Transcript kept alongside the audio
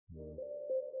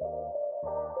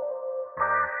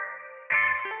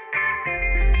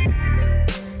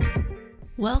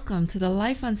Welcome to the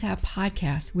Life on Tap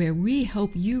podcast, where we hope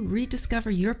you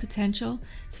rediscover your potential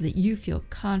so that you feel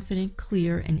confident,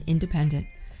 clear, and independent.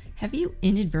 Have you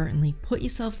inadvertently put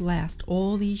yourself last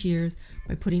all these years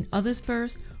by putting others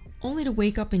first, only to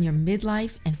wake up in your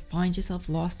midlife and find yourself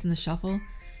lost in the shuffle?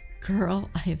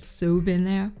 Girl, I have so been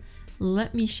there.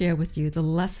 Let me share with you the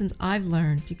lessons I've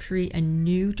learned to create a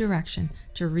new direction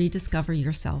to rediscover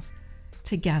yourself.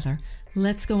 Together,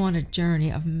 let's go on a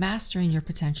journey of mastering your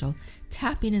potential,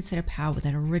 tapping into the power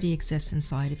that already exists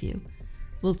inside of you.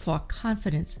 We'll talk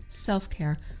confidence,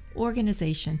 self-care,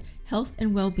 organization, health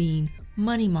and well-being,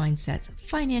 money mindsets,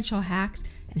 financial hacks,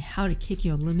 and how to kick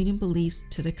your limiting beliefs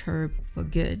to the curb for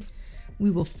good.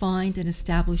 We will find and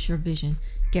establish your vision,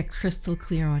 get crystal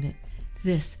clear on it.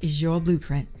 This is your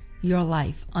blueprint, your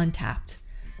life untapped.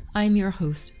 I'm your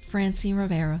host, Francine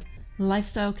Rivera,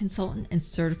 lifestyle consultant and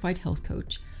certified health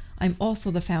coach. I'm also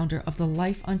the founder of the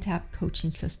Life Untapped coaching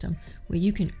system, where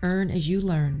you can earn as you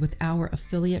learn with our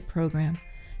affiliate program.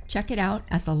 Check it out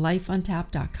at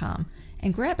thelifeuntap.com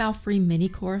and grab our free mini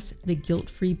course, The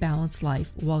Guilt-Free Balanced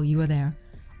Life, while you are there.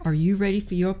 Are you ready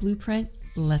for your blueprint?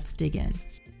 Let's dig in.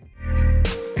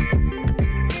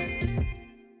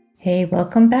 Hey,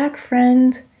 welcome back,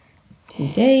 friend.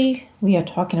 Today we are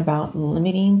talking about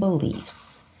limiting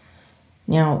beliefs.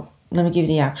 Now, let me give you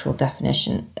the actual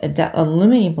definition. A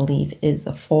limiting belief is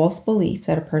a false belief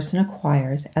that a person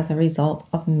acquires as a result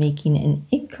of making an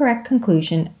incorrect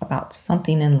conclusion about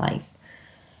something in life.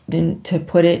 And to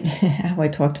put it how I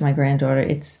talk to my granddaughter,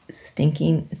 it's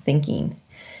stinking thinking.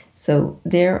 So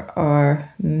there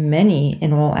are many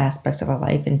in all aspects of our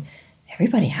life, and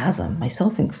everybody has them,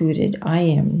 myself included. I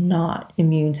am not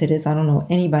immune to this. I don't know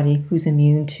anybody who's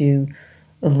immune to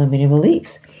limiting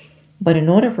beliefs. But in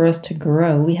order for us to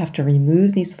grow, we have to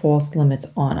remove these false limits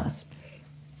on us.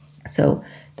 So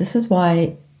this is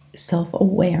why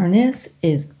self-awareness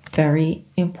is very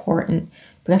important,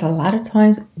 because a lot of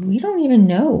times we don't even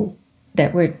know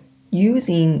that we're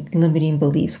using limiting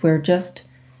beliefs. We're just,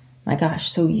 my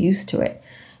gosh, so used to it.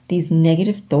 These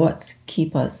negative thoughts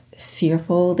keep us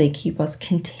fearful. They keep us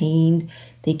contained.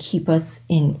 They keep us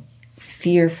in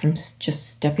fear from just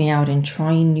stepping out and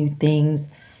trying new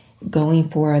things, going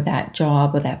for that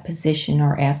job or that position,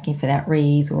 or asking for that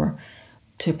raise, or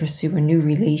to pursue a new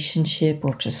relationship,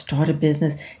 or to start a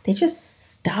business. They just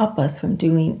stop us from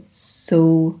doing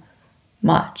so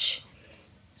much.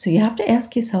 So you have to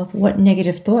ask yourself, what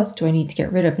negative thoughts do I need to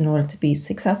get rid of in order to be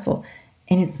successful?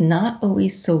 And it's not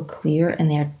always so clear,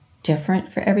 and they're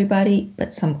different for everybody,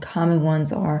 but some common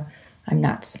ones are, I'm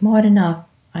not smart enough,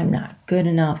 I'm not good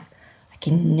enough, I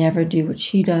can never do what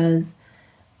she does,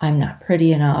 I'm not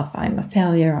pretty enough, I'm a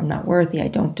failure, I'm not worthy, I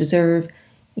don't deserve.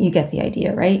 You get the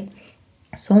idea, right?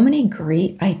 So many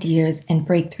great ideas and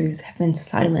breakthroughs have been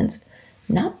silenced,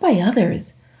 not by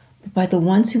others, but by the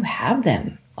ones who have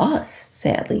them, us,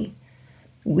 sadly.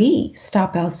 We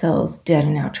stop ourselves dead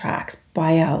in our tracks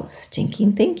by our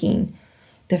stinking thinking.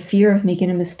 The fear of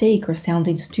making a mistake or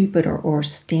sounding stupid or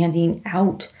standing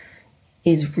out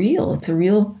is real. It's a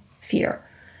real fear.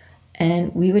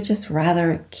 And we would just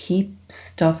rather keep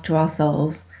stuff to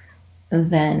ourselves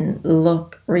than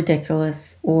look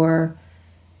ridiculous or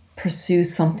pursue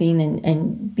something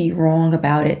and be wrong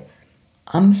about it.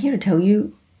 I'm here to tell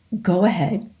you, go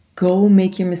ahead, go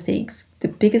make your mistakes. The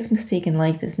biggest mistake in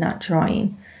life is not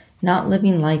trying, not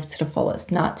living life to the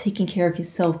fullest, not taking care of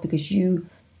yourself because you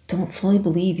don't fully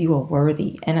believe you are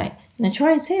worthy. And I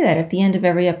try and say that at the end of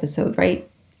every episode, right?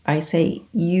 I say,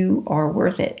 you are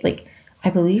worth it. Like, I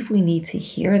believe we need to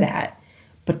hear that,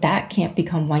 but that can't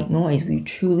become white noise. We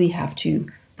truly have to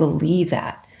believe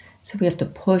that. So we have to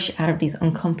push out of these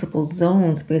uncomfortable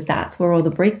zones, because that's where all the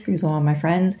breakthroughs are, my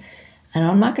friends. And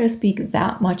I'm not going to speak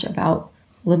that much about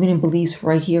limiting beliefs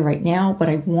right here, right now, but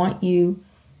I want you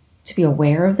to be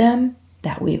aware of them,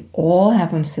 that we all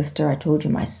have them, sister. I told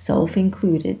you, myself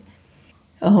included.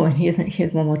 Oh, and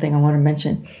here's one more thing I want to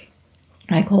mention.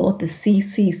 I call it the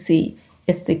CCC.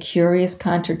 It's the curious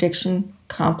contradiction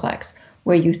complex,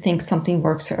 where you think something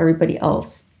works for everybody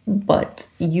else, but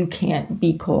you can't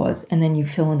because, and then you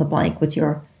fill in the blank with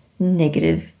your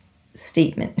negative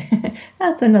statement.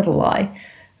 That's another lie.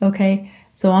 Okay.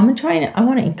 So I want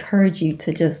to encourage you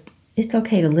to just, it's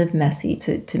okay to live messy,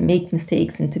 to make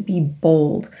mistakes, and to be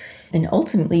bold, and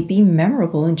ultimately be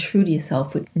memorable and true to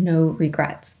yourself with no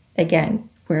regrets. Again,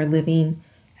 our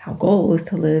goal is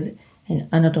to live an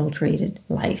unadulterated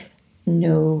life.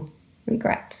 No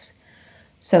regrets.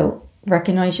 So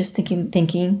recognize your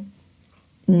thinking.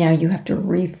 Now you have to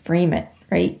reframe it,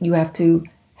 right? You have to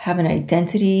have an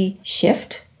identity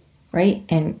shift, right?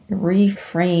 And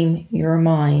reframe your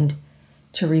mind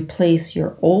to replace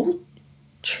your old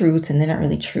truths, and they're not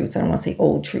really truths. I don't want to say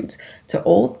old truths, to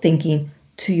old thinking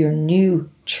to your new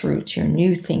truths, your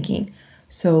new thinking.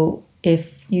 So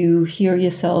if you hear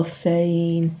yourself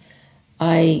saying,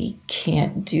 I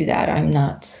can't do that, I'm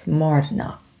not smart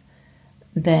enough,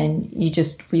 then you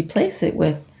just replace it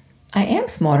with, I am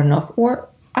smart enough, or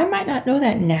I might not know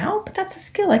that now, but that's a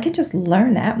skill. I can just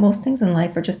learn that. Most things in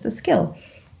life are just a skill.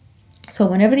 So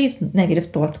whenever these negative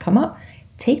thoughts come up,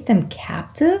 take them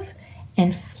captive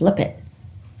and flip it.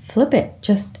 Flip it.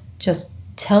 Just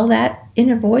tell that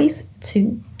inner voice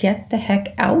to get the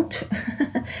heck out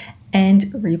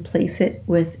and replace it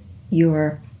with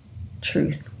your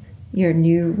truth, your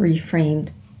new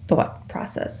reframed thought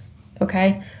process.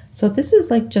 Okay? So this is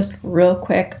like just real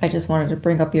quick. I just wanted to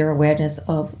bring up your awareness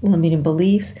of limiting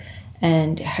beliefs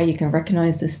and how you can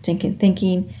recognize this stinking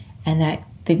thinking, and that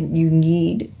you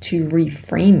need to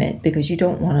reframe it, because you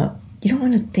don't want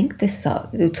to think this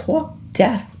up, talk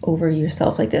death over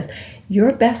yourself like this.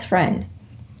 Your best friend,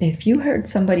 if you heard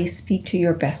somebody speak to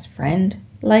your best friend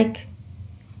like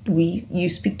you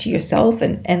speak to yourself,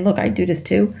 and look, I do this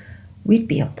too, we'd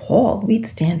be appalled. We'd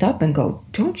stand up and go,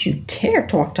 don't you dare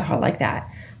talk to her like that.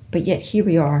 But yet here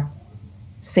we are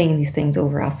saying these things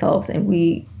over ourselves, and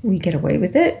we get away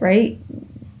with it, right?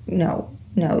 No,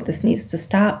 this needs to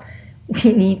stop.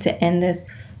 We need to end this.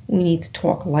 We need to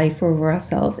talk life over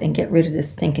ourselves and get rid of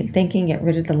this stinking thinking, get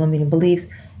rid of the limiting beliefs.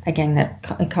 Again,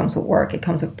 it comes with work, it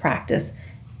comes with practice,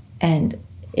 and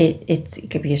it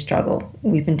could be a struggle.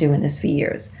 We've been doing this for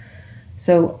years.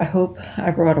 So I hope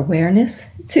I brought awareness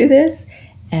to this,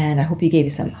 and I hope you gave you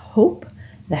some hope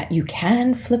that you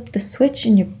can flip the switch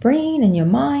in your brain and your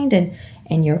mind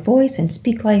and your voice and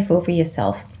speak life over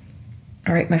yourself.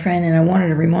 All right, my friend, and I wanted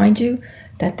to remind you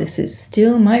that this is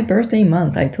still my birthday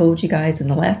month. I told you guys in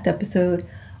the last episode,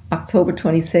 October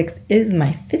 26th is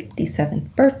my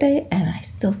 57th birthday, and I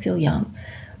still feel young.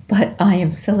 But I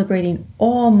am celebrating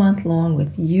all month long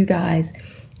with you guys,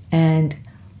 and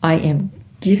I am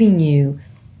giving you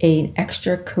an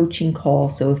extra coaching call.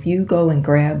 So if you go and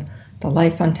grab the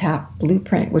Life on Tap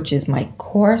Blueprint, which is my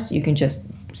course, you can just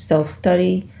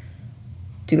self-study,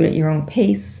 do it at your own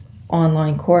pace,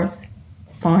 online course,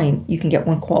 fine, you can get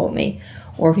one call with me.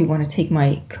 Or if you want to take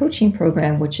my coaching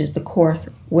program, which is the course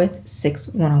with 6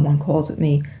 one-on-one calls with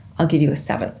me, I'll give you a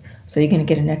 7th. So you're going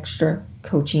to get an extra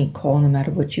coaching call no matter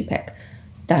what you pick.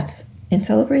 That's in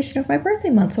celebration of my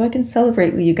birthday month, so I can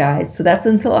celebrate with you guys. So that's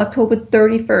until October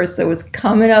 31st, so it's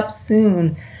coming up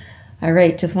soon. All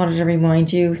right, just wanted to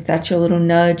remind you, that's your little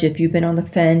nudge. If you've been on the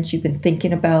fence, you've been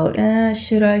thinking about,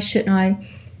 should I, shouldn't I?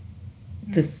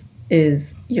 This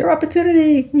is your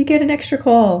opportunity. You get an extra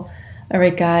call. All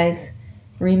right, guys,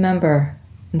 remember,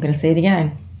 I'm going to say it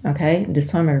again, okay? This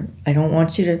time I don't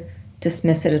want you to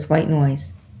dismiss it as white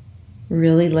noise.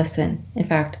 Really listen. In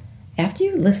fact, after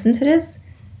you listen to this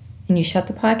and you shut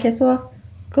the podcast off,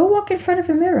 go walk in front of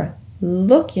a mirror.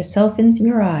 Look yourself into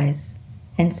your eyes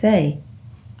and say,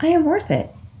 I am worth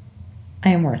it. I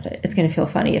am worth it. It's going to feel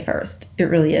funny at first. It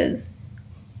really is.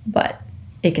 But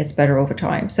it gets better over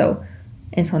time. So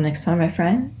until next time, my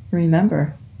friend,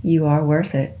 remember, you are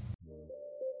worth it.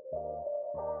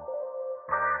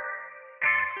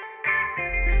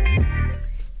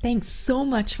 Thanks so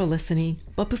much for listening.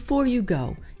 But before you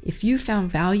go, if you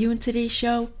found value in today's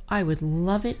show, I would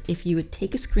love it if you would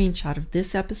take a screenshot of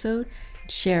this episode,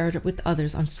 share it with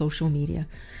others on social media.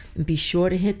 And be sure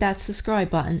to hit that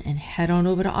subscribe button and head on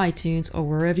over to iTunes or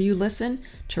wherever you listen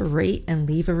to rate and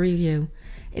leave a review.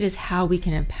 It is how we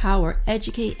can empower,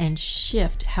 educate, and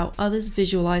shift how others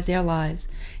visualize their lives.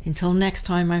 Until next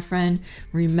time, my friend,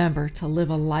 remember to live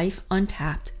a life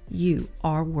untapped. You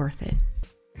are worth it.